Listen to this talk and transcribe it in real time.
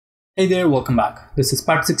Hey there, welcome back. This is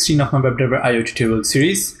part 16 of my WebdriverIO tutorial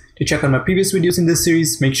series. To check out my previous videos in this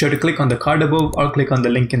series, make sure to click on the card above or click on the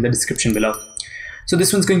link in the description below. So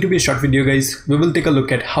this one's going to be a short video, guys. We will take a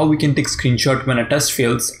look at how we can take screenshot when a test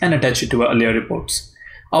fails and attach it to our Allure reports.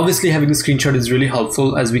 Obviously, having a screenshot is really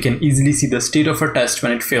helpful as we can easily see the state of our test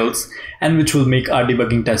when it fails, and which will make our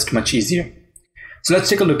debugging test much easier. So let's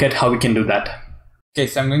take a look at how we can do that. Okay,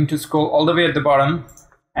 so I'm going to scroll all the way at the bottom.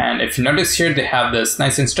 And if you notice here, they have this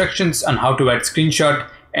nice instructions on how to add screenshot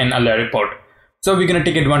in Allure report. So we're going to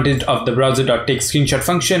take advantage of the browser.takeScreenshot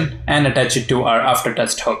function and attach it to our after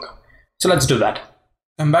test hook. So let's do that.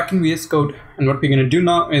 I'm back in VS Code, and what we're going to do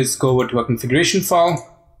now is go over to a configuration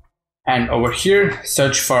file and over here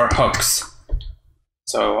search for hooks.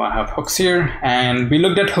 So I have hooks here, and we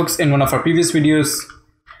looked at hooks in one of our previous videos.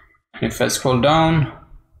 If I scroll down,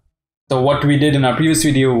 so what we did in our previous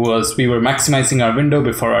video was we were maximizing our window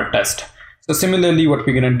before our test. So similarly, what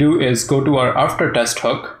we're going to do is go to our after test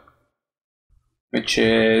hook, which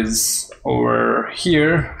is over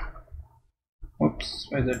here. Oops,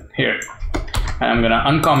 where is it? Here. And I'm going to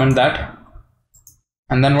uncomment that.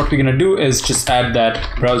 And then what we're going to do is just add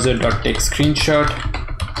that browser.takeScreenshot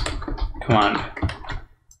command.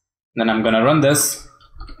 Then I'm going to run this.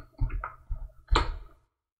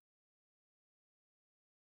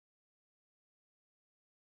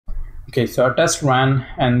 Okay, so our test ran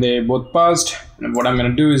and they both passed. And what I'm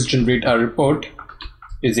going to do is generate a report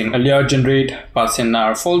using Allure generate, pass in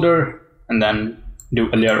our folder, and then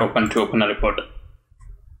do Allure open to open a report.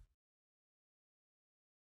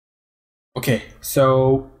 Okay,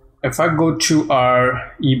 so if I go to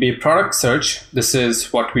our eBay product search, this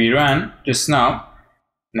is what we ran just now.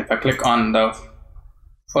 And if I click on the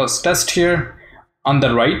first test here, on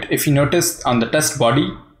the right, if you notice on the test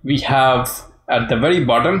body, we have at the very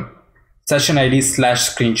bottom session ID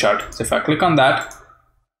 /screenshot. So if I click on that,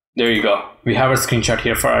 there you go. We have a screenshot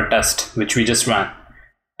here for our test, which we just ran.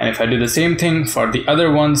 And if I do the same thing for the other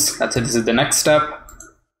ones, let's say this is the next step.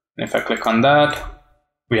 And if I click on that,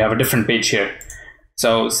 we have a different page here.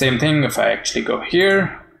 So same thing, if I actually go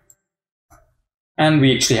here, and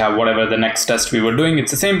we actually have whatever the next test we were doing.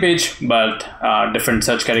 It's the same page, but different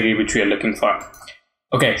search category which we are looking for.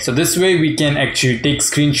 Okay, so this way we can actually take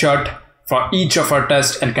screenshot for each of our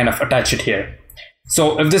tests and kind of attach it here.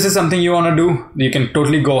 So if this is something you want to do, you can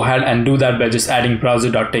totally go ahead and do that by just adding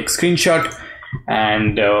browser.takeScreenshot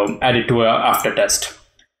and add it to our after test.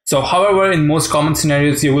 So however, in most common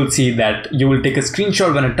scenarios, you will see that you will take a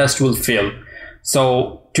screenshot when a test will fail.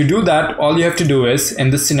 So to do that, all you have to do is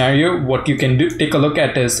in this scenario, what you can do, take a look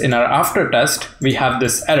at is in our after test, we have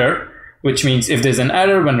this error, which means if there's an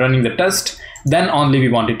error when running the test, then only we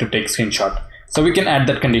want it to take screenshot. So we can add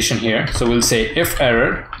that condition here. So we'll say if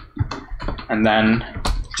error, and then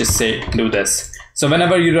just say do this. So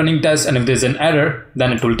whenever you're running tests and if there's an error,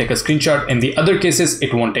 then it will take a screenshot. In the other cases,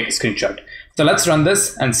 it won't take a screenshot. So let's run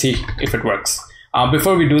this and see if it works.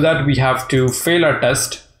 Before we do that, we have to fail our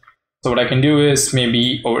test. So what I can do is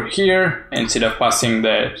maybe over here, instead of passing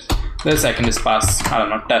this, I can just pass, I don't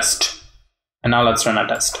know, test. And now let's run a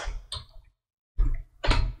test.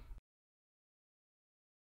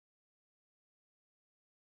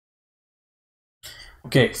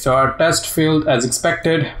 Okay, so our test failed as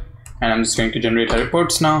expected, and I'm just going to generate our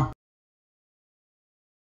reports now.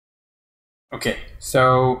 Okay,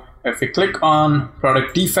 so if we click on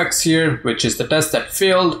product defects here, which is the test that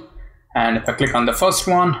failed, and if I click on the first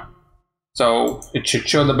one, so it should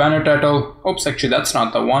show the banner title. Oops, actually that's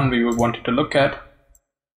not the one we wanted to look at.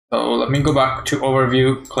 So let me go back to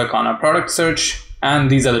overview, click on our product search, and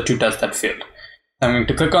these are the two tests that failed. I'm going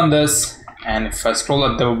to click on this, and if I scroll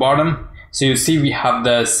at the bottom, so you see we have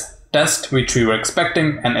this test which we were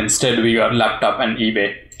expecting, and instead we got laptop and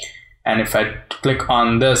eBay. And if I click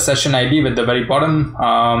on the session ID with the very bottom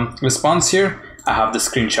response here, I have the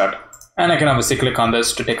screenshot. And I can obviously click on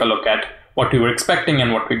this to take a look at what we were expecting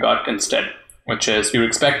and what we got instead, which is we were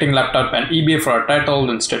expecting laptop and eBay for our title,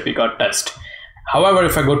 instead we got test. However,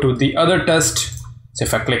 if I go to the other test, so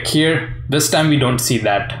if I click here, this time we don't see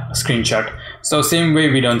that screenshot. So same way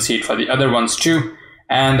we don't see it for the other ones too.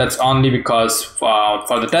 And that's only because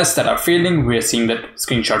for the tests that are failing, we are seeing the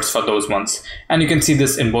screenshots for those ones. And you can see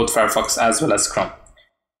this in both Firefox as well as Chrome.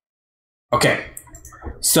 Okay,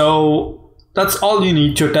 so that's all you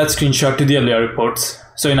need to attach screenshot to the Allure reports.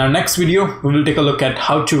 So in our next video, we will take a look at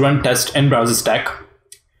how to run test in BrowserStack.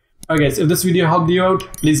 Alright guys, if this video helped you out,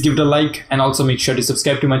 please give it a like and also make sure to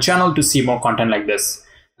subscribe to my channel to see more content like this.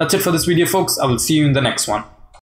 That's it for this video folks. I will see you in the next one.